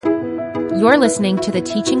You're listening to the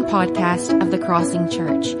teaching podcast of The Crossing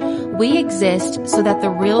Church. We exist so that the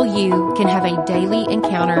real you can have a daily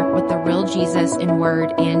encounter with the real Jesus in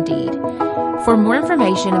word and deed. For more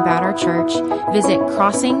information about our church, visit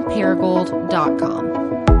crossingparagould.com.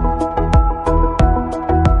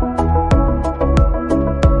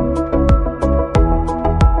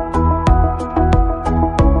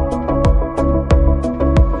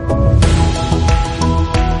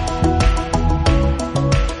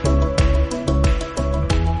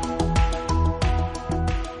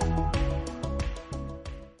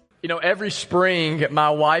 Every spring, my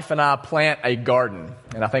wife and I plant a garden,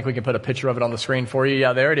 and I think we can put a picture of it on the screen for you.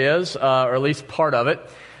 Yeah, there it is, or at least part of it.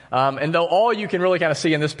 And though all you can really kind of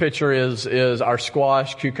see in this picture is our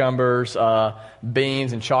squash, cucumbers,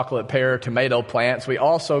 beans, and chocolate pear tomato plants, we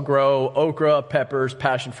also grow okra, peppers,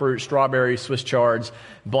 passion fruit, strawberries, Swiss chards,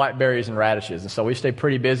 blackberries, and radishes. And so we stay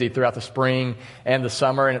pretty busy throughout the spring and the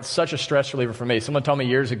summer, and it's such a stress reliever for me. Someone told me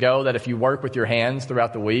years ago that if you work with your hands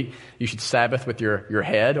throughout the week, you should Sabbath with your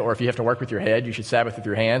head, or if you have to work with your head, you should Sabbath with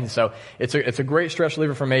your hands. And so it's a great stress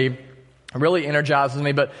reliever for me. It really energizes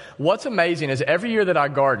me. But what's amazing is every year that I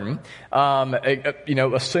garden,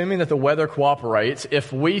 assuming that the weather cooperates,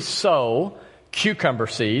 if we sow cucumber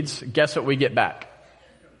seeds, guess what we get back?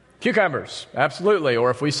 Cucumbers, absolutely. Or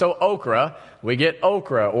if we sow okra, we get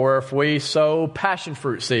okra. Or if we sow passion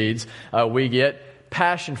fruit seeds, we get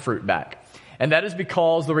passion fruit back. And that is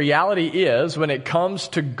because the reality is, when it comes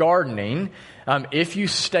to gardening, if you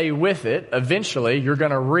stay with it, eventually you're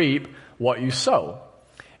going to reap what you sow.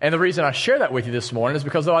 And the reason I share that with you this morning is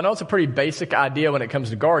because, though I know it's a pretty basic idea when it comes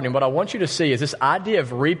to gardening, what I want you to see is this idea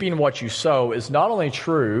of reaping what you sow is not only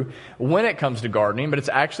true when it comes to gardening, but it's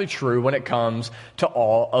actually true when it comes to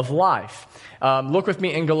all of life. Look with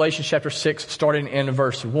me in Galatians chapter 6, starting in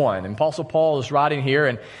verse 1. And Apostle Paul is writing here,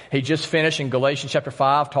 and he just finished in Galatians chapter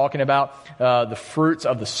 5 talking about the fruits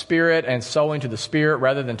of the Spirit and sowing to the Spirit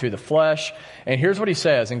rather than to the flesh. And here's what he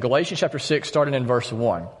says in Galatians chapter 6, starting in verse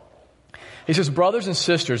 1. He says, "Brothers and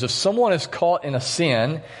sisters, if someone is caught in a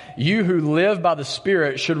sin, you who live by the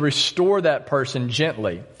Spirit should restore that person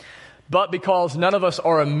gently. But because none of us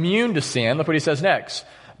are immune to sin," look what he says next,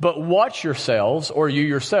 "but watch yourselves, or you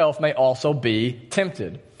yourself may also be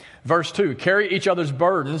tempted." Verse 2, "Carry each other's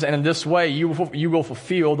burdens, and in this way you will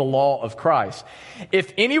fulfill the law of Christ.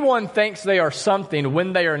 If anyone thinks they are something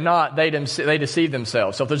when they are not, they deceive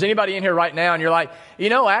themselves." So if there's anybody in here right now and you're like,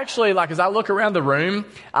 actually, as I look around the room,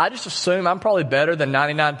 I just assume I'm probably better than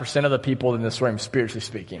 99% of the people in this room, spiritually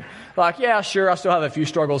speaking. Yeah, sure, I still have a few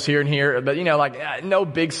struggles here and here, but no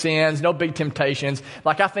big sins, no big temptations.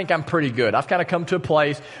 I think I'm pretty good. I've kind of come to a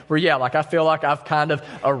place where, I feel like I've kind of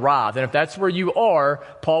arrived. And if that's where you are,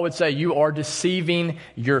 Paul would say you are deceiving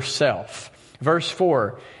yourself. Verse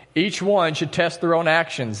 4, "Each one should test their own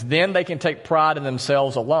actions. Then they can take pride in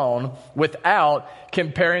themselves alone without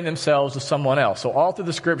comparing themselves to someone else." So all through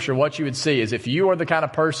the scripture, what you would see is if you are the kind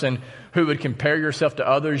of person who would compare yourself to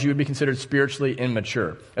others, you would be considered spiritually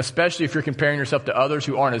immature, especially if you're comparing yourself to others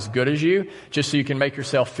who aren't as good as you, just so you can make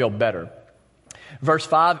yourself feel better. Verse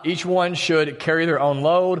 5, "Each one should carry their own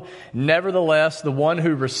load. Nevertheless, the one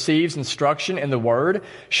who receives instruction in the word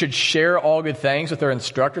should share all good things with their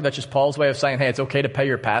instructor." That's just Paul's way of saying, hey, it's okay to pay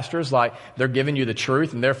your pastors like they're giving you the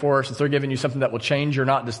truth. And therefore, since they're giving you something that will change your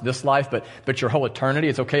not just this life, but your whole eternity,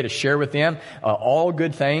 it's okay to share with them all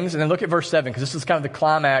good things. And then look at verse 7, because this is kind of the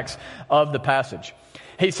climax of the passage.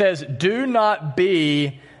 He says, "Do not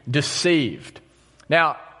be deceived."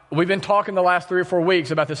 Now, we've been talking the last 3 or 4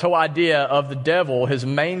 weeks about this whole idea of the devil. His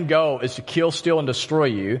main goal is to kill, steal, and destroy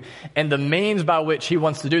you. And the means by which he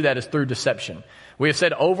wants to do that is through deception. We have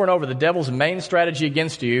said over and over, the devil's main strategy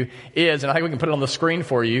against you is, and I think we can put it on the screen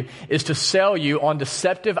for you, is to sell you on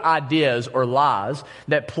deceptive ideas or lies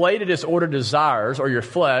that play to disordered desires or your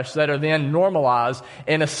flesh that are then normalized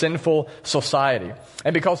in a sinful society.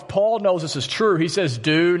 And because Paul knows this is true, he says,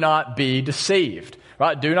 do not be deceived.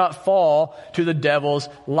 Right? Do not fall to the devil's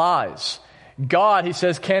lies. God, he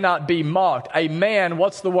says, cannot be mocked. A man,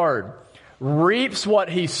 what's the word? Reaps what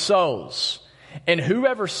he sows. And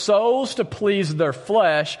whoever sows to please their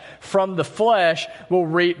flesh, from the flesh will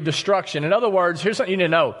reap destruction. In other words, here's something you need to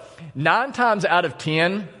know. 9 times out of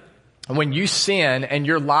 10, when you sin and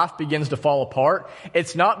your life begins to fall apart,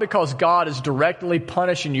 it's not because God is directly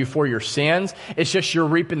punishing you for your sins. It's just you're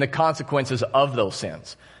reaping the consequences of those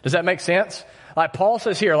sins. Does that make sense? Like Paul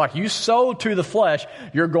says here, like you sow to the flesh,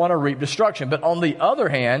 you're going to reap destruction. But on the other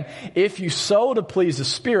hand, if you sow to please the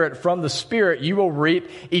Spirit, from the Spirit, you will reap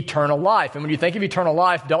eternal life. And when you think of eternal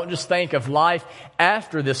life, don't just think of life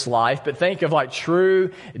after this life, but think of like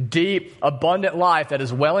true, deep, abundant life that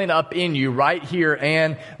is welling up in you right here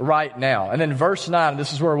and right now. And then verse 9,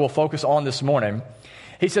 this is where we'll focus on this morning.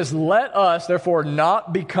 He says, let us therefore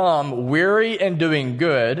not become weary in doing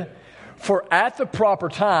good, for at the proper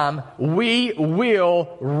time, we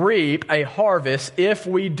will reap a harvest if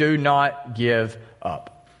we do not give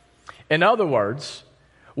up. In other words,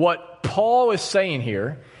 what Paul is saying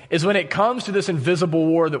here is when it comes to this invisible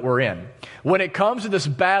war that we're in, when it comes to this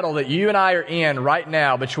battle that you and I are in right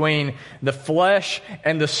now between the flesh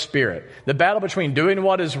and the Spirit, the battle between doing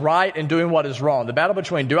what is right and doing what is wrong, the battle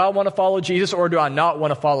between do I want to follow Jesus or do I not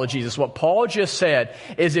want to follow Jesus, what Paul just said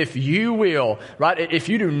is if you will, right, if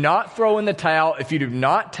you do not throw in the towel, if you do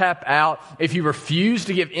not tap out, if you refuse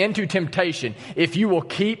to give in to temptation, if you will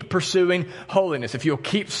keep pursuing holiness, if you'll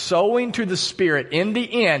keep sowing to the Spirit, in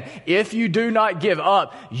the end, if you do not give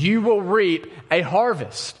up, you will reap a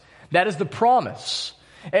harvest. That is the promise.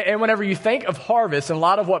 And whenever you think of harvest, and a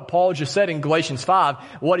lot of what Paul just said in Galatians 5,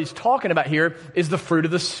 what he's talking about here is the fruit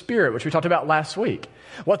of the Spirit, which we talked about last week.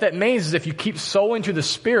 What that means is if you keep sowing to the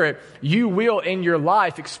Spirit, you will in your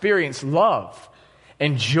life experience love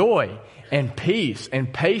and joy and peace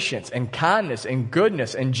and patience and kindness and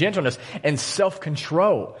goodness and gentleness and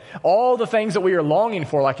self-control. All the things that we are longing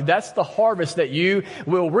for, like that's the harvest that you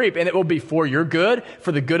will reap. And it will be for your good,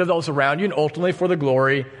 for the good of those around you, and ultimately for the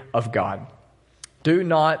glory of God. Do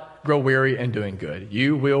not grow weary in doing good.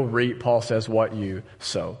 You will reap, Paul says, what you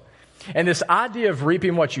sow. And this idea of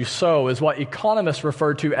reaping what you sow is what economists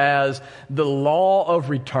refer to as the law of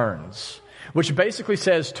returns, which basically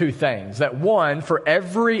says two things. That one, for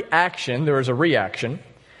every action, there is a reaction.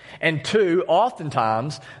 And two,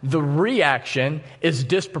 oftentimes, the reaction is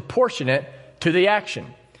disproportionate to the action.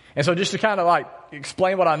 And so just to kind of like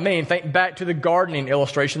explain what I mean, think back to the gardening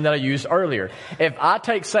illustration that I used earlier. If I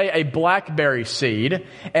take, say, a blackberry seed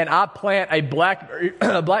and I plant a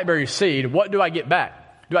blackberry seed, what do I get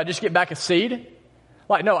back? Do I just get back a seed?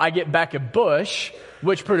 Like, no, I get back a bush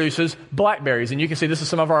which produces blackberries. And you can see this is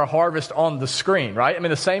some of our harvest on the screen, right? I mean,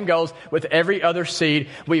 the same goes with every other seed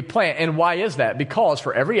we plant. And why is that? Because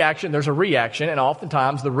for every action, there's a reaction, and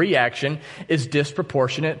oftentimes the reaction is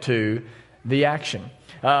disproportionate to the action.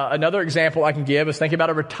 Another example I can give is think about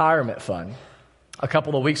a retirement fund. A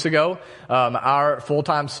couple of weeks ago, our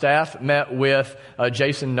full-time staff met with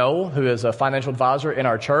Jason Knoll, who is a financial advisor in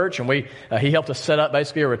our church, and he helped us set up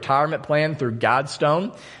basically a retirement plan through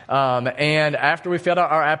Guidestone. And after we filled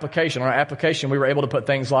out our application, we were able to put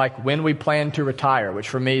things like when we plan to retire, which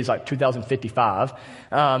for me is like 2055,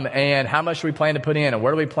 and how much do we plan to put in, and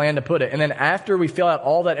where do we plan to put it. And then after we fill out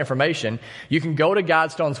all that information, you can go to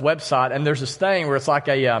Guidestone's website, and there's this thing where it's like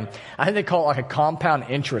I think they call it like a compound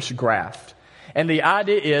interest graph. And the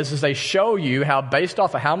idea is they show you how, based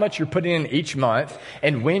off of how much you're putting in each month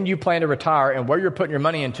and when you plan to retire and where you're putting your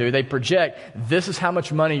money into, they project this is how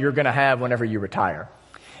much money you're going to have whenever you retire.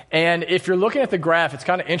 And if you're looking at the graph, it's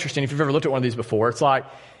kind of interesting. If you've ever looked at one of these before, it's like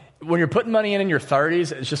when you're putting money in your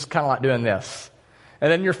 30s, it's just kind of like doing this. And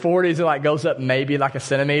then in your 40s, it like goes up maybe like a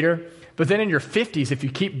centimeter. But then in your 50s, if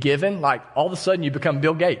you keep giving, like all of a sudden you become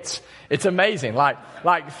Bill Gates. It's amazing. Like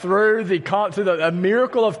through the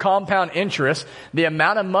miracle of compound interest, the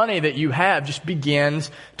amount of money that you have just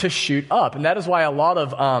begins to shoot up. And that is why a lot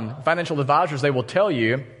of financial advisors, they will tell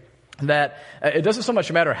you that it doesn't so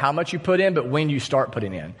much matter how much you put in, but when you start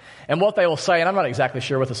putting in. And what they will say, and I'm not exactly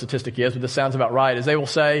sure what the statistic is, but this sounds about right, is they will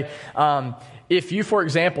say, if you, for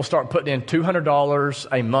example, start putting in $200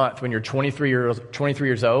 a month when you're 23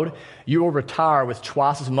 years old, you will retire with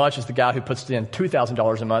twice as much as the guy who puts in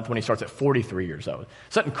 $2,000 a month when he starts at 43 years old.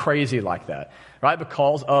 Something crazy like that, right?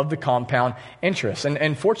 Because of the compound interest.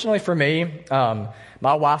 And fortunately for me,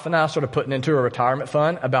 my wife and I started putting into a retirement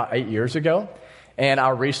fund about 8 years ago. And I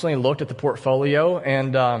recently looked at the portfolio,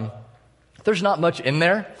 and there's not much in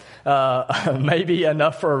there. Maybe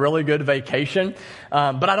enough for a really good vacation.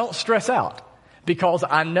 But I don't stress out. Because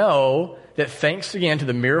I know that thanks again to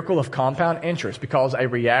the miracle of compound interest, because a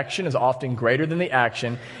reaction is often greater than the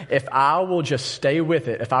action, if I will just stay with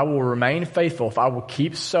it, if I will remain faithful, if I will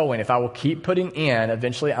keep sowing, if I will keep putting in,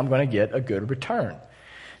 eventually I'm going to get a good return.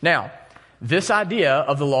 Now, this idea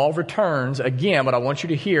of the law of returns, again, what I want you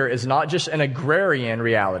to hear is not just an agrarian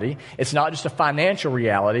reality, it's not just a financial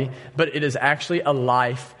reality, but it is actually a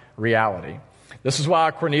life reality. This is why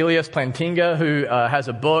Cornelius Plantinga, who has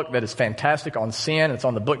a book that is fantastic on sin, it's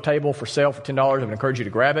on the book table for sale for $10. I would encourage you to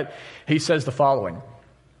grab it. He says the following: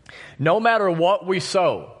 No matter what we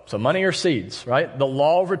sow, so money or seeds, right? The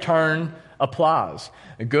law of return applies.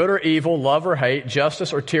 Good or evil, love or hate,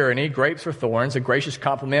 justice or tyranny, grapes or thorns, a gracious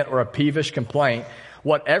compliment or a peevish complaint.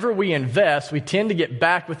 Whatever we invest, we tend to get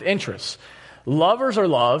back with interest. Lovers are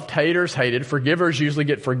loved, haters hated, forgivers usually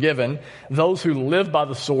get forgiven. Those who live by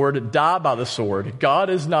the sword die by the sword. God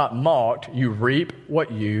is not mocked. You reap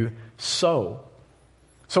what you sow.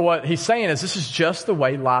 So what he's saying is this is just the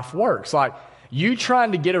way life works. Like, you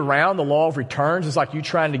trying to get around the law of returns is like you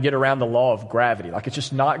trying to get around the law of gravity. Like, it's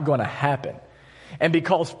just not going to happen. And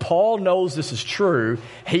because Paul knows this is true,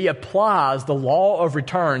 he applies the law of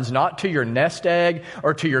returns not to your nest egg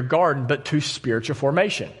or to your garden, but to spiritual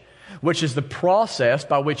formation, which is the process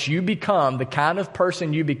by which you become the kind of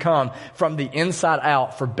person you become from the inside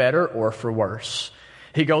out, for better or for worse.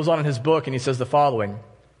 He goes on in his book and he says the following: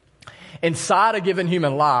 inside a given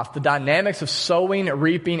human life, the dynamics of sowing,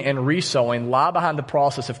 reaping, and resowing lie behind the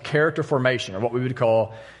process of character formation, or what we would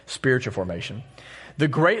call spiritual formation. The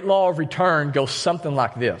great law of return goes something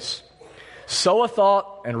like this: sow a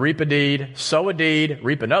thought and reap a deed, sow a deed,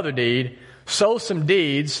 reap another deed, sow some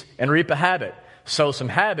deeds and reap a habit, sow some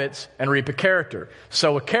habits and reap a character,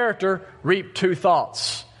 sow a character, reap 2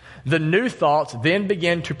 thoughts. The new thoughts then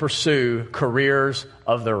begin to pursue careers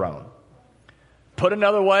of their own. Put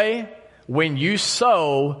another way, when you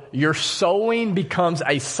sow, your sowing becomes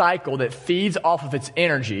a cycle that feeds off of its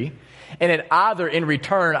energy, and it in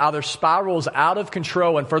return spirals out of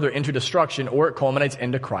control and further into destruction, or it culminates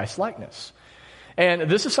into Christ-likeness.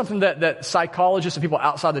 And this is something that psychologists and people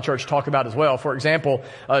outside the church talk about as well. For example,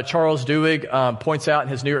 Charles Duhigg points out in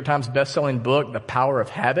his New York Times best-selling book, The Power of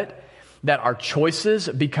Habit, that our choices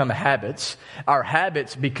become habits, our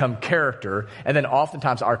habits become character, and then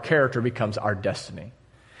oftentimes our character becomes our destiny.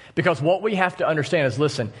 Because what we have to understand is,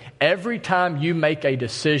 listen, every time you make a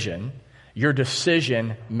decision, your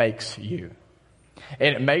decision makes you.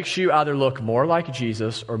 And it makes you either look more like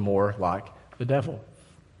Jesus or more like the devil.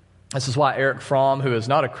 This is why Eric Fromm, who is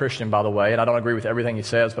not a Christian, by the way, and I don't agree with everything he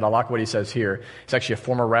says, but I like what he says here. He's actually a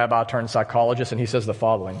former rabbi turned psychologist, and he says the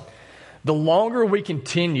following: the longer we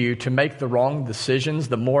continue to make the wrong decisions,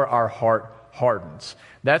 the more our heart hardens.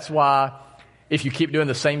 That's why if you keep doing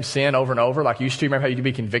the same sin over and over, like you used to, remember how you could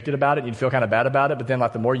be convicted about it and you'd feel kind of bad about it, but then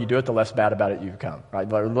like the more you do it, the less bad about it you become, right?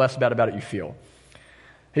 The less bad about it you feel.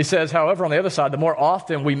 He says, however, on the other side, the more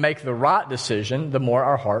often we make the right decision, the more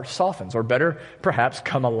our heart softens, or better, perhaps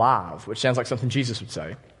come alive, which sounds like something Jesus would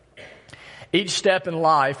say. Each step in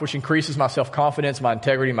life, which increases my self-confidence, my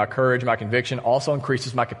integrity, my courage, my conviction, also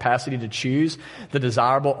increases my capacity to choose the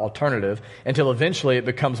desirable alternative, until eventually it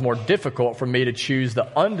becomes more difficult for me to choose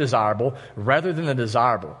the undesirable rather than the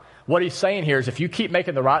desirable. What he's saying here is if you keep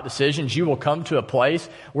making the right decisions, you will come to a place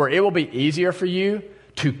where it will be easier for you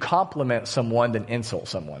to compliment someone than insult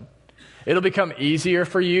someone. It'll become easier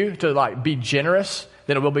for you to be generous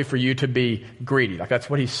than it will be for you to be greedy. That's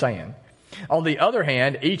what he's saying. On the other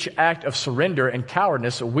hand, each act of surrender and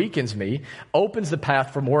cowardice weakens me, opens the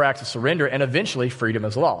path for more acts of surrender, and eventually freedom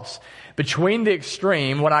is lost. Between the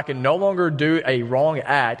extreme when I can no longer do a wrong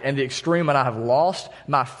act and the extreme when I have lost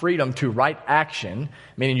my freedom to right action,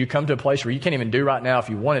 meaning you come to a place where you can't even do right now if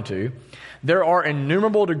you wanted to, there are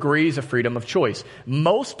innumerable degrees of freedom of choice.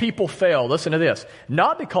 Most people fail, listen to this,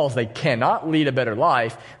 not because they cannot lead a better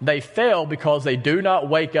life. They fail because they do not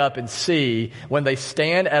wake up and see when they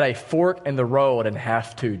stand at a fork in the road and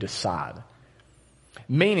have to decide.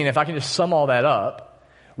 Meaning, if I can just sum all that up,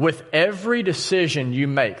 with every decision you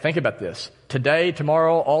make, think about this, today,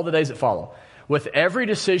 tomorrow, all the days that follow, with every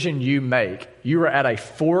decision you make, you are at a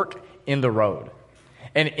fork in the road.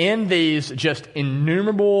 And in these just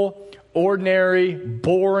innumerable, ordinary,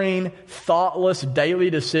 boring, thoughtless daily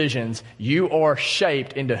decisions, you are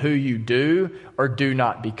shaped into who you do or do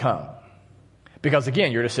not become. Because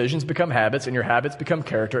again, your decisions become habits, and your habits become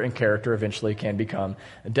character, and character eventually can become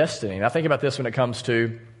destiny. And I think about this when it comes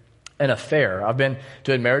to an affair. I've been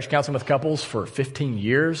doing marriage counseling with couples for 15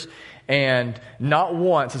 years, and not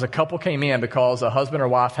once has a couple came in because a husband or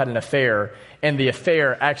wife had an affair, and the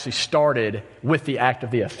affair actually started with the act of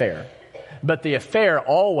the affair. But the affair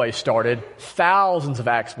always started thousands of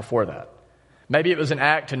acts before that. Maybe it was an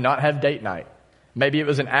act to not have date night. Maybe it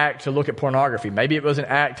was an act to look at pornography. Maybe it was an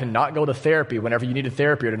act to not go to therapy whenever you needed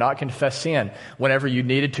therapy, or to not confess sin whenever you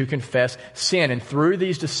needed to confess sin. And through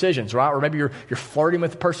these decisions, right, or maybe you're flirting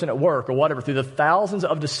with the person at work or whatever, through the thousands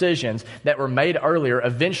of decisions that were made earlier,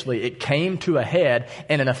 eventually it came to a head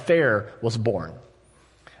and an affair was born.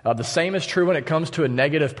 The same is true when it comes to a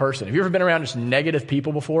negative person. Have you ever been around just negative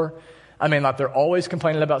people before? I mean, they're always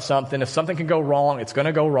complaining about something. If something can go wrong, it's going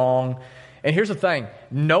to go wrong. And here's the thing.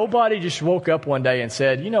 Nobody just woke up one day and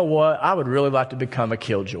said, you know what, I would really like to become a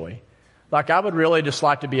killjoy. Like, I would really just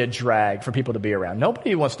like to be a drag for people to be around.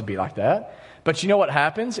 Nobody wants to be like that. But you know what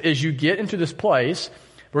happens is you get into this place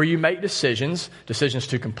where you make decisions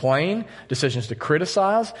to complain, decisions to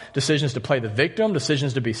criticize, decisions to play the victim,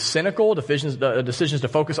 decisions to be cynical, decisions to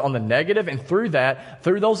focus on the negative. And through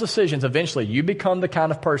those decisions, eventually you become the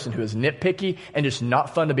kind of person who is nitpicky and just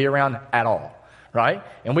not fun to be around at all, right?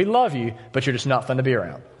 And we love you, but you're just not fun to be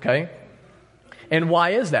around, okay? And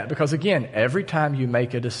why is that? Because again, every time you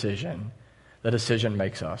make a decision, the decision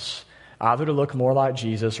makes us. Either to look more like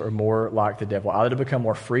Jesus or more like the devil. Either to become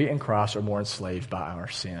more free in Christ or more enslaved by our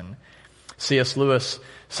sin. C.S. Lewis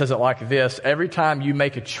says it like this. Every time you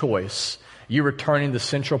make a choice, you're returning the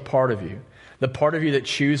central part of you. The part of you that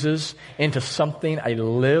chooses into something a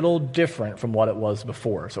little different from what it was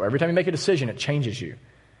before. So every time you make a decision, it changes you.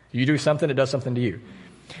 You do something, it does something to you.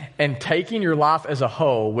 And taking your life as a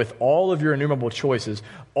whole with all of your innumerable choices,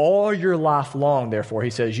 all your life long, therefore, he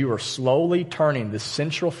says, you are slowly turning the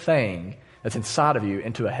central thing that's inside of you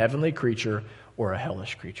into a heavenly creature or a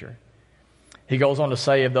hellish creature. He goes on to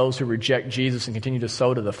say of those who reject Jesus and continue to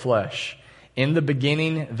sow to the flesh, in the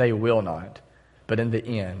beginning they will not, but in the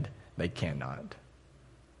end they cannot.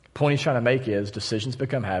 The point he's trying to make is decisions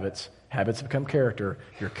become habits. Habits become character.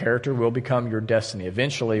 Your character will become your destiny.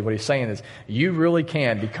 Eventually, what he's saying is you really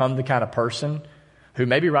can become the kind of person who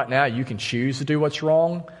maybe right now you can choose to do what's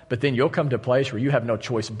wrong, but then you'll come to a place where you have no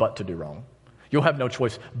choice but to do wrong. You'll have no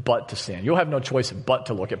choice but to sin. You'll have no choice but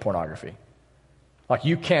to look at pornography. Like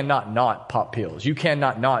you cannot not pop pills. You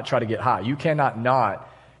cannot not try to get high. You cannot not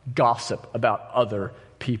gossip about other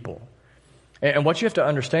people. And what you have to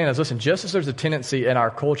understand is, listen, just as there's a tendency in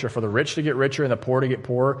our culture for the rich to get richer and the poor to get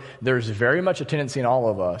poorer, there's very much a tendency in all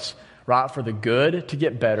of us, right, for the good to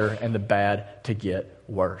get better and the bad to get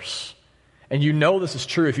worse. And you know this is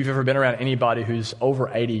true if you've ever been around anybody who's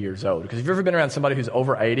over 80 years old. Because if you've ever been around somebody who's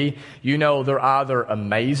over 80, you know they're either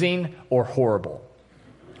amazing or horrible,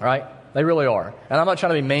 right? They really are. And I'm not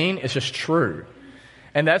trying to be mean, it's just true.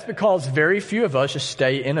 And that's because very few of us just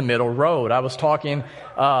stay in the middle road. I was talking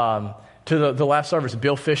to the last service.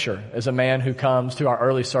 Bill Fisher is a man who comes to our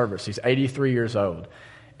early service. He's 83 years old.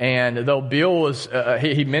 And though Bill was,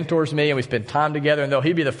 he mentors me and we spend time together, and though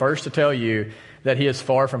he'd be the first to tell you that he is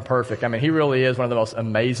far from perfect, I mean, he really is one of the most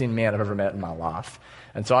amazing men I've ever met in my life.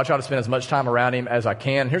 And so I try to spend as much time around him as I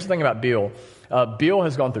can. Here's the thing about Bill. Bill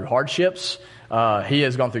has gone through hardships. He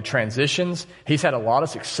has gone through transitions. He's had a lot of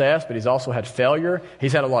success, but he's also had failure.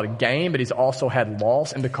 He's had a lot of gain, but he's also had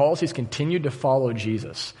loss. And because he's continued to follow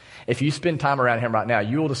Jesus, if you spend time around him right now,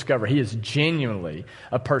 you will discover he is genuinely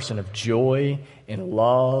a person of joy and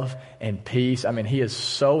love and peace. I mean, he is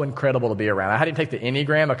so incredible to be around. I had him take the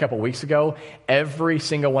Enneagram a couple weeks ago. Every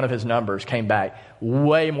single one of his numbers came back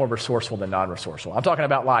way more resourceful than non-resourceful. I'm talking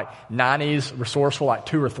about like 90s resourceful, like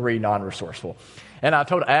 2 or 3 non-resourceful. And I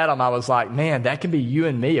told Adam, I was like, man, that can be you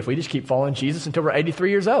and me if we just keep following Jesus until we're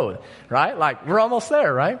 83 years old, right? Like, we're almost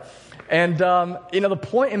there, right? And, the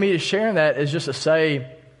point in me is sharing that is just to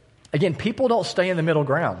say, again, people don't stay in the middle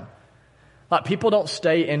ground. Like, people don't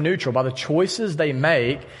stay in neutral. By the choices they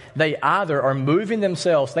make, they either are moving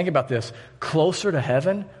themselves, think about this, closer to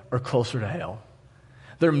heaven or closer to hell.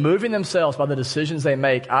 They're moving themselves by the decisions they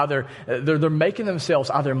make. Either they're making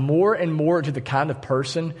themselves either more and more into the kind of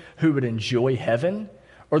person who would enjoy heaven,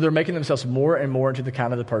 or they're making themselves more and more into the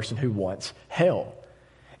kind of the person who wants hell.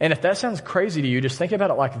 And if that sounds crazy to you, just think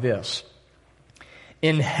about it like this.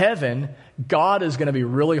 In heaven, God is going to be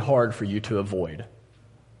really hard for you to avoid.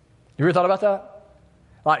 You ever thought about that?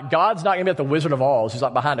 Like, God's not going to be at the Wizard of Oz. He's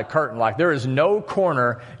like behind a curtain. Like, there is no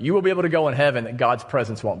corner you will be able to go in heaven that God's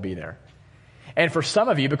presence won't be there. And for some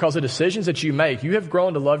of you, because of decisions that you make, you have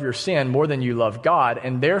grown to love your sin more than you love God,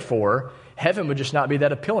 and therefore, heaven would just not be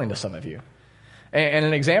that appealing to some of you. And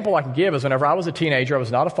an example I can give is whenever I was a teenager, I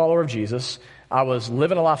was not a follower of Jesus. I was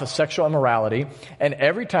living a life of sexual immorality, and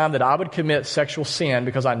every time that I would commit sexual sin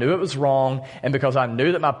because I knew it was wrong and because I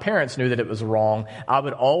knew that my parents knew that it was wrong, I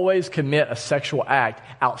would always commit a sexual act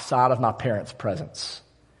outside of my parents' presence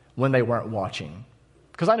when they weren't watching.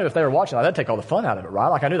 Because I knew if they were watching, that'd take all the fun out of it, right?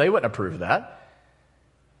 Like, I knew they wouldn't approve of that.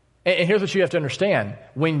 And here's what you have to understand.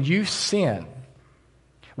 When you sin,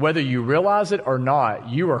 whether you realize it or not,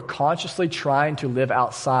 you are consciously trying to live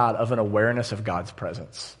outside of an awareness of God's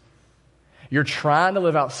presence. You're trying to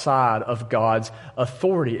live outside of God's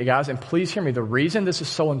authority. Guys, and please hear me. The reason this is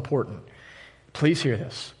so important, please hear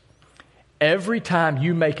this. Every time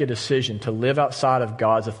you make a decision to live outside of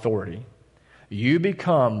God's authority, you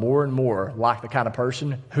become more and more like the kind of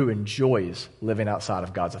person who enjoys living outside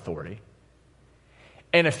of God's authority.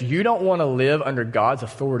 And if you don't want to live under God's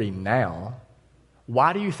authority now,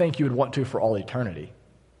 why do you think you would want to for all eternity?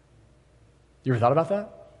 You ever thought about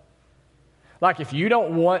that? Like, if you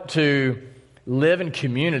don't want to live in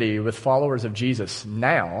community with followers of Jesus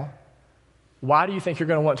now, why do you think you're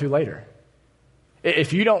going to want to later?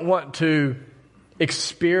 If you don't want to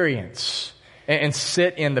experience and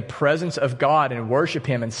sit in the presence of God and worship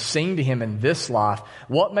Him and sing to Him in this life,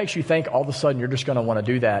 what makes you think all of a sudden you're just going to want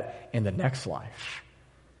to do that in the next life?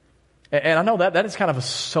 And I know that is kind of a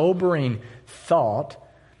sobering thought,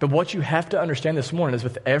 but what you have to understand this morning is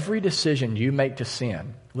with every decision you make to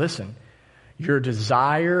sin, listen, your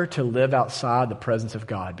desire to live outside the presence of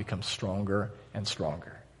God becomes stronger and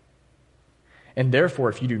stronger. And therefore,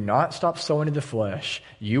 if you do not stop sowing to the flesh,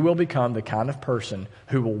 you will become the kind of person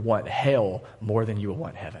who will want hell more than you will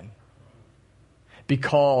want heaven.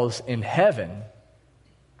 Because in heaven,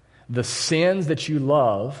 the sins that you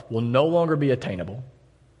love will no longer be attainable,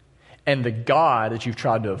 and the God that you've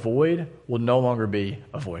tried to avoid will no longer be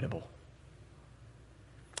avoidable.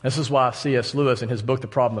 This is why C.S. Lewis in his book, The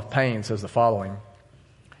Problem of Pain, says the following: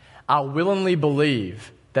 I willingly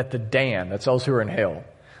believe that the damned, that's those who are in hell,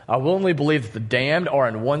 I willingly believe that the damned are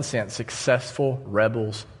in one sense successful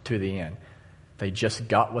rebels to the end. They just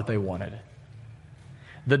got what they wanted.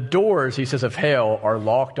 The doors, he says, of hell are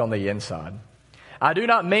locked on the inside. I do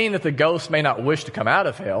not mean that the ghosts may not wish to come out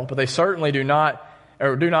of hell, but they certainly do not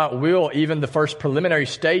will even the first preliminary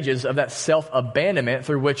stages of that self-abandonment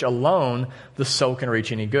through which alone the soul can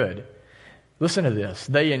reach any good. Listen to this.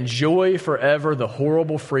 They enjoy forever the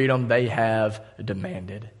horrible freedom they have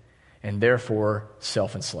demanded, and therefore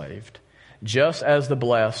self-enslaved, just as the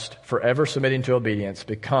blessed, forever submitting to obedience,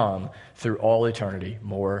 become through all eternity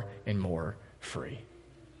more and more free.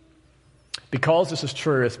 Because this is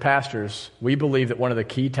true, as pastors, we believe that one of the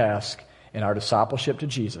key tasks in our discipleship to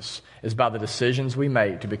Jesus is by the decisions we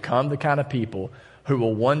make to become the kind of people who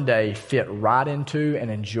will one day fit right into and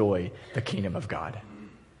enjoy the kingdom of God.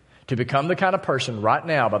 To become the kind of person right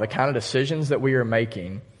now by the kind of decisions that we are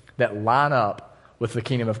making that line up with the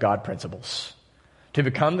kingdom of God principles. To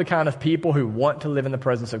become the kind of people who want to live in the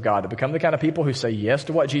presence of God. To become the kind of people who say yes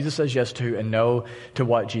to what Jesus says yes to and no to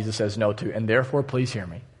what Jesus says no to. And therefore, please hear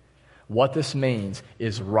me. What this means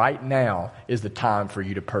is right now is the time for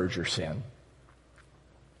you to purge your sin.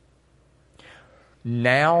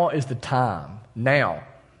 Now is the time. Now.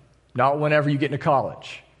 Not whenever you get into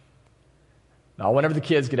college. Not whenever the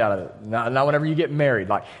kids get out of it. Not whenever you get married.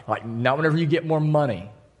 Like not whenever you get more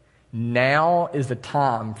money. Now is the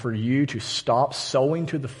time for you to stop sowing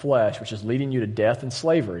to the flesh, which is leading you to death and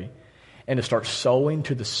slavery, and to start sowing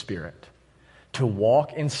to the Spirit. To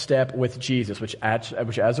walk in step with Jesus, which as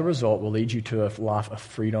a result will lead you to a life of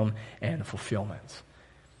freedom and fulfillment.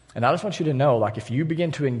 And I just want you to know, like, if you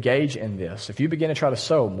begin to engage in this, if you begin to try to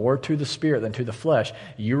sow more to the Spirit than to the flesh,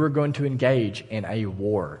 you are going to engage in a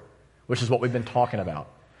war, which is what we've been talking about.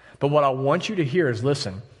 But what I want you to hear is,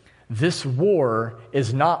 listen, this war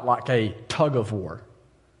is not like a tug of war.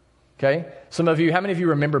 Okay? Some of you, how many of you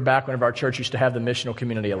remember back whenever our church used to have the Missional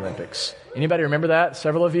Community Olympics? Anybody remember that?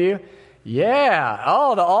 Several of you?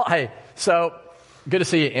 Yeah. Hey, so good to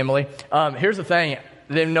see you, Emily. Here's the thing.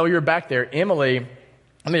 I didn't know you were back there. Emily,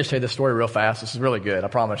 let me just tell you this story real fast. This is really good. I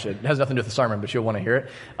promise you. It has nothing to do with the sermon, but you'll want to hear it.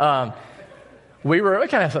 It kind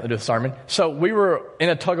of has something to do with the sermon. So we were in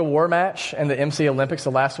a tug-of-war match in the MC Olympics,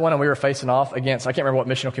 the last one, and we were facing off against, I can't remember what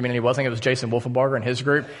missional community it was. I think it was Jason Wolfenbarger and his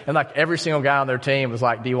group. And like every single guy on their team was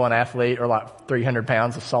like D1 athlete or like 300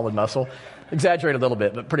 pounds of solid muscle. Exaggerate a little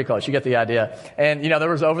bit, but pretty close. You get the idea. And, there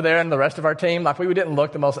was over there and the rest of our team, like we didn't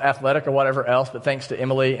look the most athletic or whatever else, but thanks to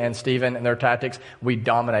Emily and Stephen and their tactics, we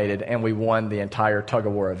dominated and we won the entire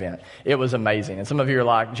tug-of-war event. It was amazing. And some of you are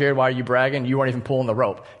like, Jared, why are you bragging? You weren't even pulling the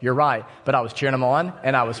rope. You're right. But I was cheering them on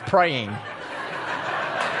and I was praying.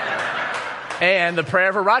 And the prayer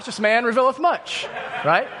of a righteous man revealeth much,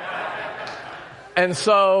 right? And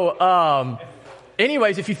so,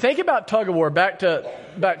 anyways, if you think about tug-of-war, back to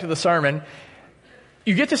the sermon,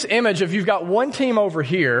 you get this image of you've got one team over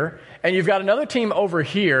here and you've got another team over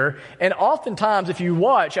here. And oftentimes if you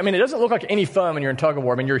watch, it doesn't look like any fun when you're in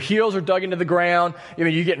tug-of-war. Your heels are dug into the ground.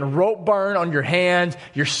 You're getting rope burn on your hands.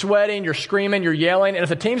 You're sweating, you're screaming, you're yelling. And if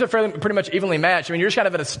the teams are pretty much evenly matched, you're just kind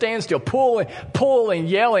of at a standstill, pulling,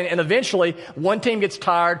 yelling. And eventually one team gets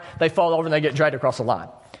tired, they fall over and they get dragged across the line.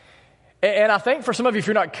 And I think for some of you, if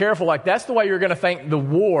you're not careful, like that's the way you're going to think the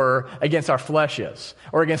war against our flesh is,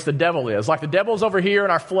 or against the devil is. Like the devil's over here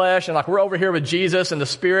in our flesh, and like we're over here with Jesus and the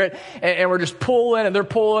Spirit, and we're just pulling, and they're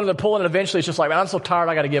pulling, and eventually it's just like, man, I'm so tired,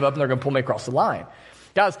 I got to give up, and they're going to pull me across the line.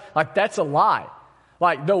 Guys, like that's a lie.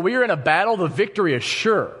 Like though we are in a battle, the victory is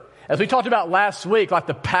sure. As we talked about last week, like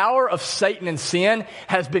the power of Satan and sin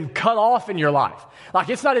has been cut off in your life. Like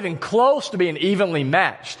it's not even close to being evenly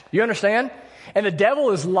matched. You understand? And the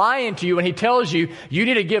devil is lying to you when he tells you, you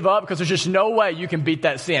need to give up because there's just no way you can beat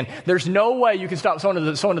that sin. There's no way you can stop sowing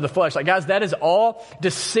to the flesh. Like guys, that is all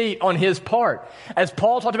deceit on his part. As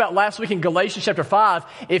Paul talked about last week in Galatians chapter 5,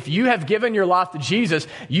 if you have given your life to Jesus,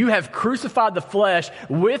 you have crucified the flesh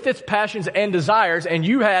with its passions and desires, and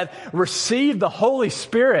you have received the Holy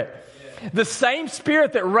Spirit. The same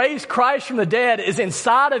Spirit that raised Christ from the dead is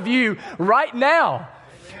inside of you right now.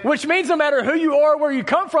 Which means no matter who you are, where you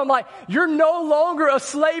come from, like you're no longer a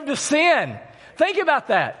slave to sin. Think about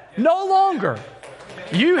that. No longer.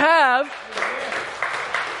 You have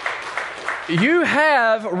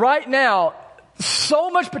right now so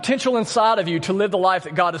much potential inside of you to live the life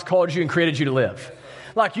that God has called you and created you to live.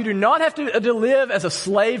 Like you do not have to live as a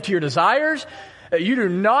slave to your desires.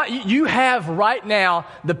 You have right now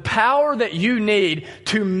the power that you need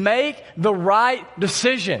to make the right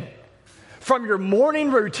decision. From your morning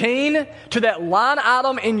routine to that line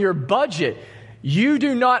item in your budget, you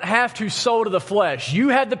do not have to sow to the flesh. You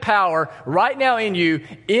have the power right now in you,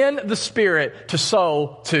 in the Spirit, to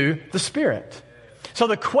sow to the Spirit. So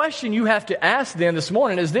the question you have to ask then this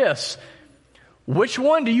morning is this: which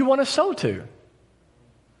one do you want to sow to?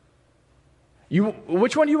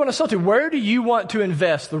 Which one do you want to sow to? Where do you want to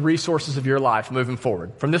invest the resources of your life moving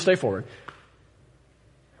forward, from this day forward?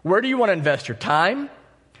 Where do you want to invest your time?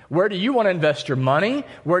 Where do you want to invest your money?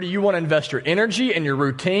 Where do you want to invest your energy and your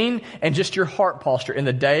routine and just your heart posture in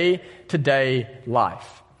the day-to-day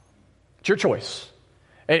life? It's your choice.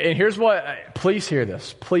 And here's what, please hear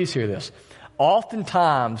this. Please hear this.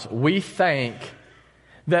 Oftentimes we think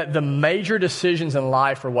that the major decisions in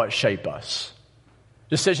life are what shape us.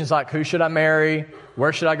 Decisions like who should I marry?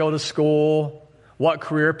 Where should I go to school? What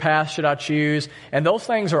career path should I choose? And those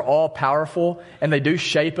things are all powerful and they do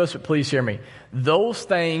shape us, but please hear me. Those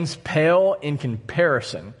things pale in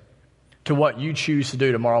comparison to what you choose to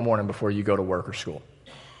do tomorrow morning before you go to work or school.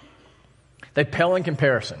 They pale in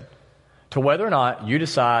comparison to whether or not you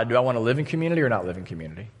decide, do I want to live in community or not live in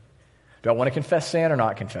community? Do I want to confess sin or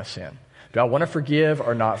not confess sin? Do I want to forgive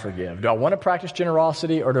or not forgive? Do I want to practice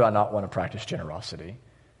generosity or do I not want to practice generosity?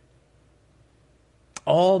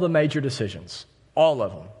 All the major decisions, all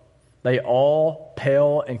of them, they all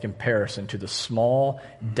pale in comparison to the small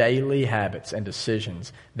daily habits and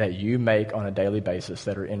decisions that you make on a daily basis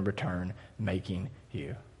that are in return making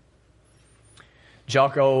you.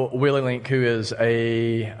 Jocko Willink, who is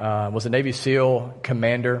was a Navy SEAL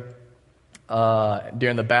commander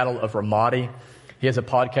during the Battle of Ramadi. He has a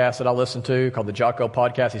podcast that I listen to called the Jocko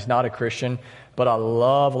Podcast. He's not a Christian, but I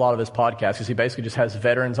love a lot of his podcasts because he basically just has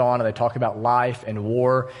veterans on and they talk about life and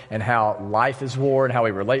war and how life is war and how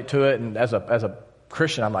we relate to it. And as a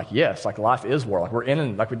Christian, I'm like, yes, like life is war. Like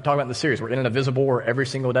like we talk about in the series, we're in an invisible war every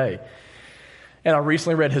single day. And I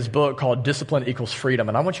recently read his book called Discipline Equals Freedom.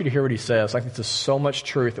 And I want you to hear what he says. I think there's so much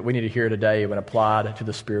truth that we need to hear today when applied to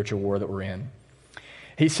the spiritual war that we're in.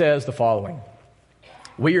 He says the following: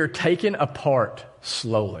 we are taken apart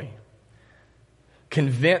slowly,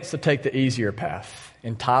 convinced to take the easier path,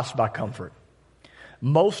 enticed by comfort.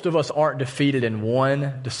 Most of us aren't defeated in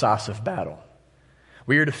one decisive battle.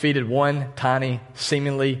 We are defeated one tiny,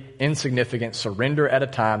 seemingly insignificant surrender at a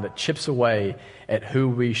time that chips away at who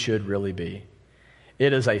we should really be.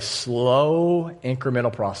 It is a slow,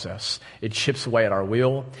 incremental process. It chips away at our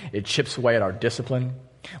will. It chips away at our discipline.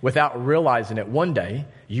 Without realizing it, one day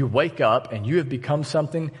you wake up and you have become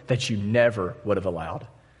something that you never would have allowed.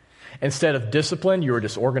 Instead of discipline, you are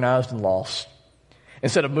disorganized and lost.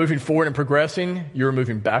 Instead of moving forward and progressing, you are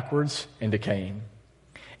moving backwards and decaying.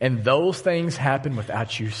 And those things happen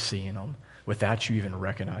without you seeing them, without you even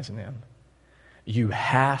recognizing them. You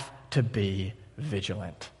have to be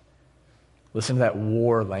vigilant. Listen to that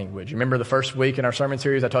war language. Remember the first week in our sermon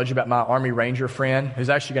series, I told you about my Army Ranger friend who's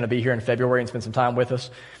actually going to be here in February and spend some time with us.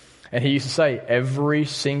 And he used to say every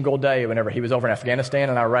single day whenever he was over in Afghanistan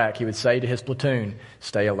and Iraq, he would say to his platoon,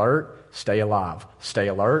 stay alert, stay alive, stay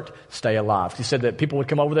alert, stay alive. He said that people would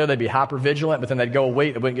come over there, they'd be hyper vigilant, but then they'd go a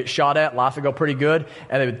week, they wouldn't get shot at, life would go pretty good,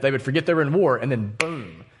 and they would forget they were in war, and then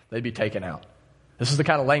boom, they'd be taken out. This is the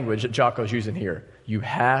kind of language that Jocko's using here. You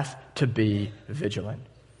have to be vigilant.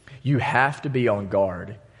 You have to be on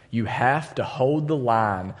guard. You have to hold the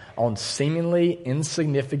line on seemingly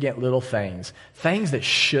insignificant little things that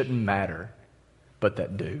shouldn't matter, but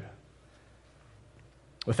that do.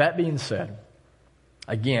 With that being said,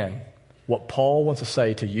 again, what Paul wants to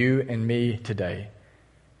say to you and me today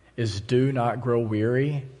is do not grow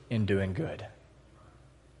weary in doing good.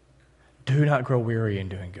 Do not grow weary in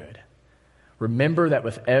doing good. Remember that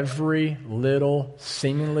with every little,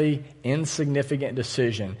 seemingly insignificant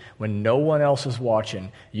decision, when no one else is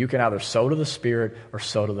watching, you can either sow to the Spirit or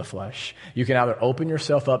sow to the flesh. You can either open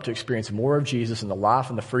yourself up to experience more of Jesus and the life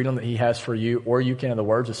and the freedom that he has for you, or you can, in the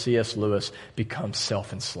words of C.S. Lewis, become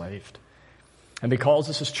self-enslaved. And because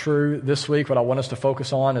this is true this week, what I want us to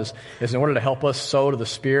focus on is in order to help us sow to the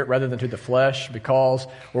Spirit rather than to the flesh, because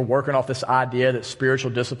we're working off this idea that spiritual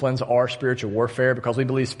disciplines are spiritual warfare, because we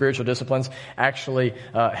believe spiritual disciplines actually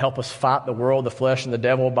help us fight the world, the flesh, and the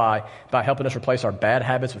devil by helping us replace our bad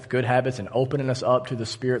habits with good habits and opening us up to the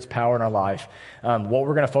Spirit's power in our life. What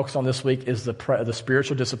we're going to focus on this week is the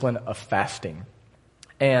spiritual discipline of fasting.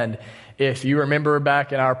 And if you remember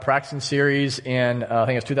back in our practicing series in, I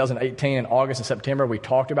think it was 2018, in August and September, we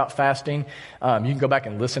talked about fasting. You can go back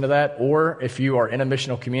and listen to that. Or if you are in a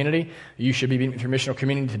missional community, you should be meeting with your missional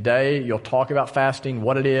community today. You'll talk about fasting,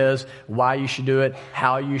 what it is, why you should do it,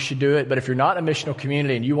 how you should do it. But if you're not in a missional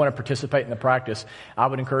community and you want to participate in the practice, I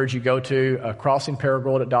would encourage you to go to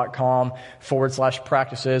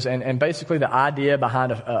crossingparagould.com/practices. And basically the idea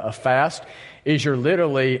behind a fast is you're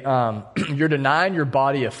literally, you're denying your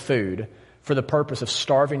body of food for the purpose of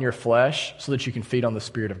starving your flesh so that you can feed on the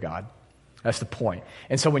Spirit of God. That's the point.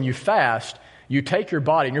 And so when you fast, you take your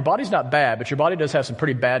body, and your body's not bad, but your body does have some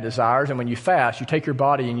pretty bad desires. And when you fast, you take your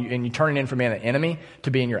body and you turn it in from being an enemy to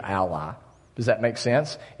being your ally. Does that make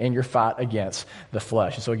sense? In your fight against the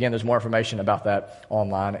flesh. And so again, there's more information about that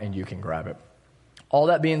online, and you can grab it. All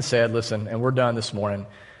that being said, listen, and we're done this morning.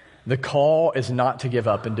 The call is not to give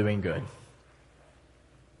up in doing good.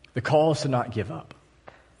 The call is to not give up.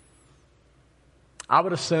 I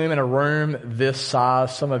would assume in a room this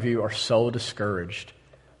size, some of you are so discouraged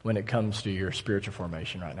when it comes to your spiritual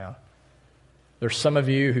formation right now. There's some of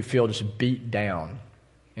you who feel just beat down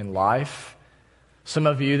in life. Some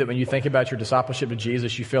of you that when you think about your discipleship to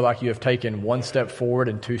Jesus, you feel like you have taken one step forward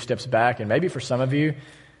and two steps back. And maybe for some of you,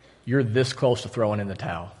 you're this close to throwing in the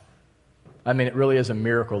towel. I mean, it really is a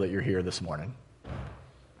miracle that you're here this morning.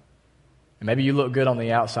 And maybe you look good on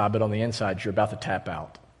the outside, but on the inside, you're about to tap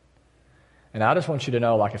out. And I just want you to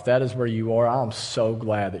know, like, if that is where you are, I'm so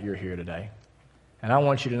glad that you're here today. And I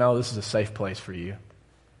want you to know this is a safe place for you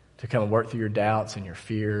to come and work through your doubts and your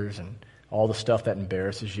fears and all the stuff that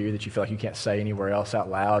embarrasses you, that you feel like you can't say anywhere else out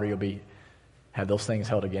loud, or you'll have those things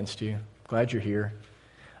held against you. Glad you're here.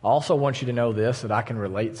 I also want you to know this, that I can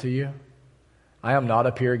relate to you. I am not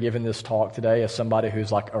up here giving this talk today as somebody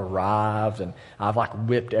who's like arrived and I've like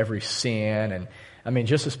whipped every sin. And I mean,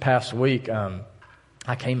 just this past week, I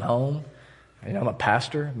came home. You know, I'm a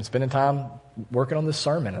pastor. I've been spending time working on this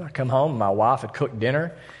sermon. And I come home, my wife had cooked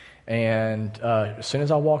dinner. And as soon as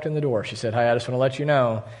I walked in the door, she said, "Hey, I just want to let you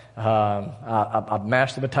know, I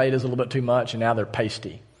mashed the potatoes a little bit too much and now they're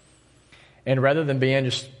pasty." And rather than being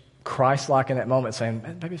just Christ-like in that moment, saying,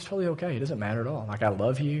 "Man, baby, it's totally okay. It doesn't matter at all. Like, I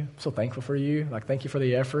love you. I'm so thankful for you. Like, thank you for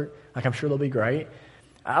the effort. Like, I'm sure they'll be great."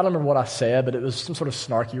 I don't remember what I said, but it was some sort of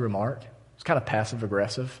snarky remark. It's kind of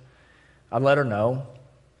passive-aggressive. I let her know,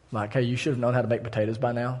 like, "Hey, you should have known how to make potatoes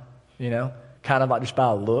by now," you know, kind of like just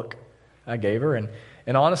by a look I gave her. And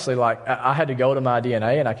honestly, like, I had to go to my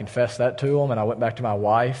DNA, and I confessed that to him, and I went back to my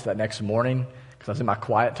wife that next morning, because I was in my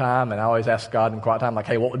quiet time, and I always ask God in quiet time, like,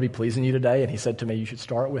 "Hey, what would be pleasing you today?" And he said to me, "You should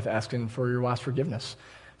start with asking for your wife's forgiveness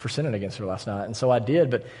for sinning against her last night." And so I did,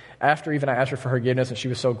 but after even I asked her for forgiveness, and she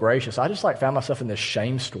was so gracious, I just like found myself in this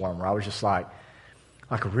shame storm where I was just like,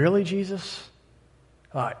 "Really, Jesus?"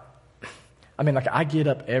 Like, I mean, like, I get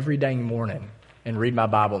up every dang morning and read my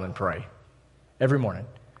Bible and pray. Every morning.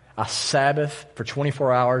 I Sabbath for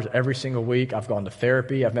 24 hours every single week. I've gone to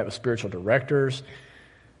therapy. I've met with spiritual directors.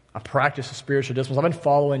 I practice the spiritual disciplines. I've been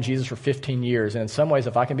following Jesus for 15 years. And in some ways,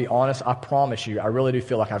 if I can be honest, I promise you, I really do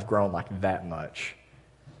feel like I've grown like that much.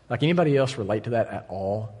 Like, anybody else relate to that at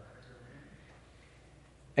all?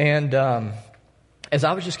 And as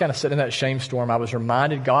I was just kind of sitting in that shame storm, I was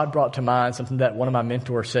reminded, God brought to mind something that one of my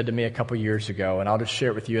mentors said to me a couple years ago. And I'll just share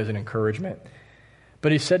it with you as an encouragement.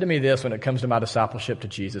 But he said to me this when it comes to my discipleship to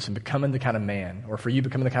Jesus and becoming the kind of man, or for you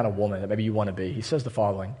becoming the kind of woman that maybe you want to be. He says the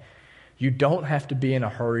following: "You don't have to be in a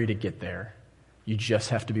hurry to get there. You just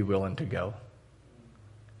have to be willing to go."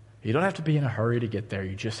 You don't have to be in a hurry to get there.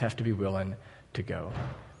 You just have to be willing to go.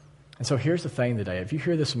 And so here's the thing today. If you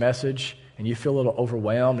hear this message and you feel a little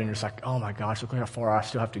overwhelmed and you're just like, "Oh my gosh, look how far I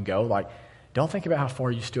still have to go." Like, don't think about how far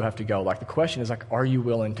you still have to go. Like, the question is, like, are you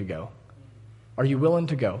willing to go? Are you willing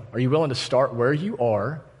to go? Are you willing to start where you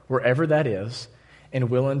are, wherever that is, and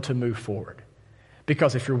willing to move forward?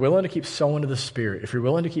 Because if you're willing to keep sowing to the Spirit, if you're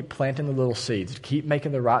willing to keep planting the little seeds, to keep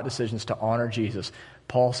making the right decisions to honor Jesus,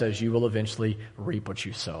 Paul says you will eventually reap what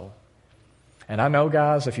you sow. And I know,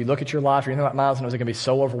 guys, if you look at your life, you're thinking about mine, sometimes it can be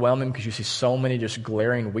so overwhelming because you see so many just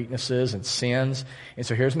glaring weaknesses and sins. And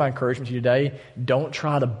so here's my encouragement to you today. Don't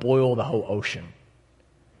try to boil the whole ocean,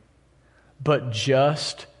 but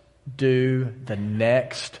just do the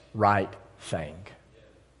next right thing.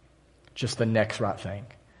 Just the next right thing.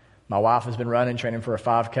 My wife has been training for a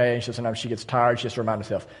 5K, and sometimes she gets tired. She has to remind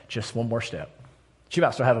herself, just one more step. She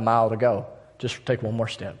might still have a mile to go. Just take one more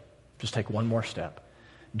step. Just take one more step.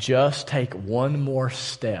 Just take one more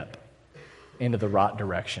step into the right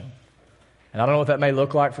direction. And I don't know what that may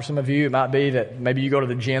look like for some of you. It might be that maybe you go to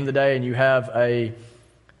the gym today and you have an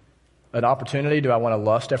opportunity. Do I want to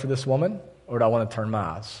lust after this woman, or do I want to turn my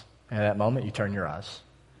eyes? And at that moment, you turn your eyes.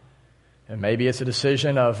 And maybe it's a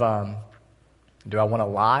decision of, do I want to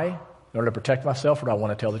lie in order to protect myself, or do I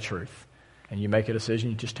want to tell the truth? And you make a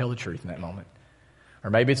decision, you just tell the truth in that moment. Or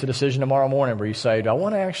maybe it's a decision tomorrow morning where you say, do I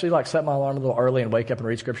want to actually set my alarm a little early and wake up and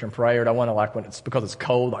read Scripture and pray, or do I want to, when it's because it's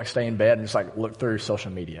cold, stay in bed and just look through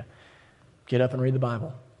social media? Get up and read the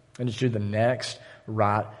Bible and just do the next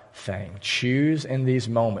right thing. Choose in these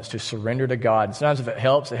moments to surrender to God. And sometimes if it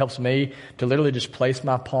helps me to literally just place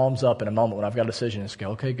my palms up in a moment when I've got a decision and just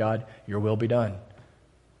go, okay, God, your will be done.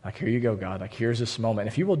 Here you go, God. Here's this moment.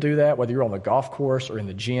 And if you will do that, whether you're on the golf course or in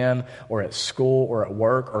the gym or at school or at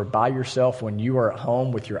work or by yourself when you are at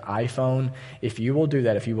home with your iPhone, if you will do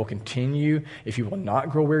that, if you will continue, if you will not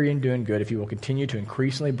grow weary in doing good, if you will continue to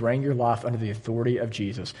increasingly bring your life under the authority of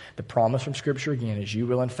Jesus, the promise from Scripture again is you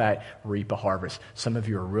will in fact reap a harvest. Some of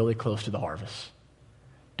you are really close to the harvest.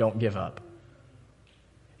 Don't give up.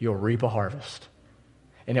 You'll reap a harvest.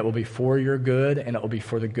 And it will be for your good, and it will be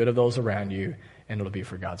for the good of those around you, and it'll be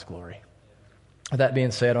for God's glory. With that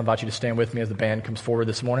being said, I invite you to stand with me as the band comes forward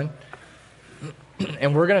this morning.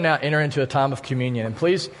 And we're going to now enter into a time of communion. And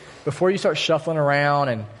please, before you start shuffling around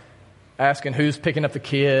and asking who's picking up the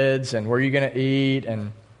kids and where you're going to eat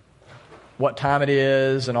and what time it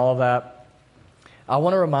is and all of that, I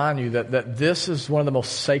want to remind you that this is one of the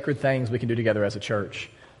most sacred things we can do together as a church,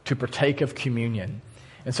 to partake of communion.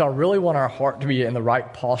 And so I really want our heart to be in the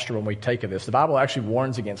right posture when we take of this. The Bible actually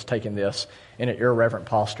warns against taking this in an irreverent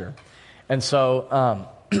posture. And so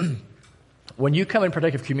when you come and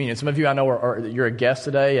partake of communion, some of you I know you're a guest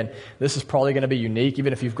today, and this is probably going to be unique.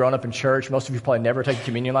 Even if you've grown up in church, most of you probably never take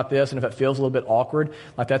communion like this. And if it feels a little bit awkward,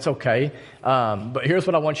 that's okay. But here's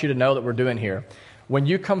what I want you to know that we're doing here. When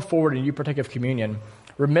you come forward and you partake of communion,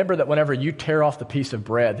 remember that whenever you tear off the piece of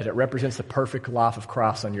bread, that it represents the perfect life of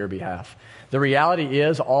Christ on your behalf. The reality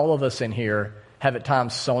is all of us in here have at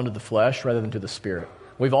times sown to the flesh rather than to the Spirit.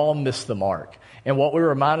 We've all missed the mark. And what we're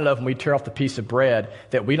reminded of when we tear off the piece of bread,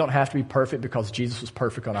 that we don't have to be perfect because Jesus was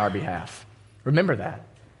perfect on our behalf. Remember that.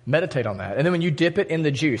 Meditate on that. And then when you dip it in the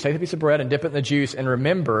juice, take the piece of bread and dip it in the juice, and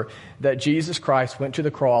remember that Jesus Christ went to the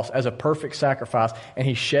cross as a perfect sacrifice, and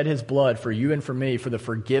he shed his blood for you and for me for the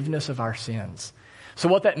forgiveness of our sins. So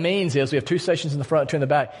what that means is we have two stations in the front, two in the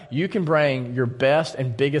back. You can bring your best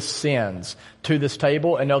and biggest sins to this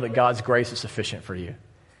table and know that God's grace is sufficient for you.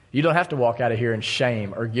 You don't have to walk out of here in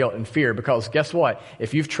shame or guilt and fear, because guess what?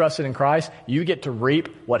 If you've trusted in Christ, you get to reap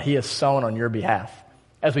what he has sown on your behalf,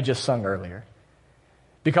 as we just sung earlier.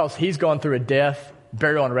 Because he's gone through a death,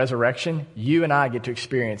 burial, and resurrection, you and I get to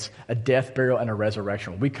experience a death, burial, and a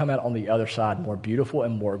resurrection. We come out on the other side more beautiful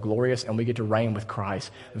and more glorious, and we get to reign with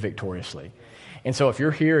Christ victoriously. And so if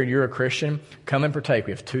you're here and you're a Christian, come and partake.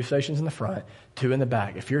 We have two stations in the front, two in the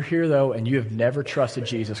back. If you're here, though, and you have never trusted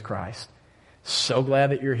Jesus Christ, so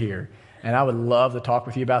glad that you're here. And I would love to talk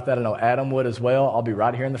with you about that. I know Adam would as well. I'll be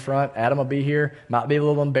right here in the front. Adam will be here. Might be a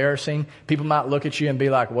little embarrassing. People might look at you and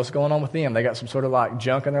be like, what's going on with them? They got some sort of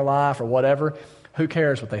junk in their life or whatever. Who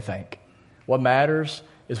cares what they think? What matters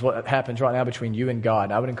is what happens right now between you and God.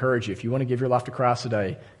 And I would encourage you, if you want to give your life to Christ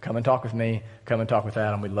today, come and talk with me. Come and talk with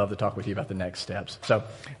Adam. We'd love to talk with you about the next steps. So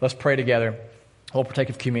let's pray together. We'll partake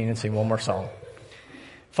of communion and sing one more song.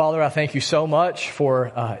 Father, I thank you so much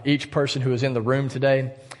for each person who is in the room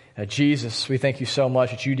today. Jesus, we thank you so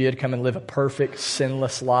much that you did come and live a perfect,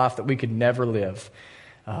 sinless life that we could never live.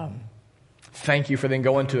 Thank you for then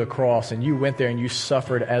going to a cross, and you went there and you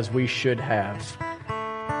suffered as we should have.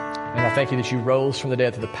 And I thank you that you rose from the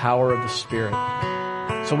dead through the power of the Spirit.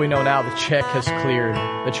 So we know now the check has cleared,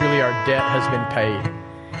 that truly our debt has been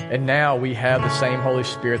paid. And now we have the same Holy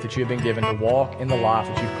Spirit that you have been given to walk in the life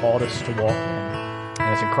that you've called us to walk in.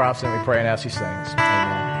 And it's in Christ's name we pray and ask these things. Amen.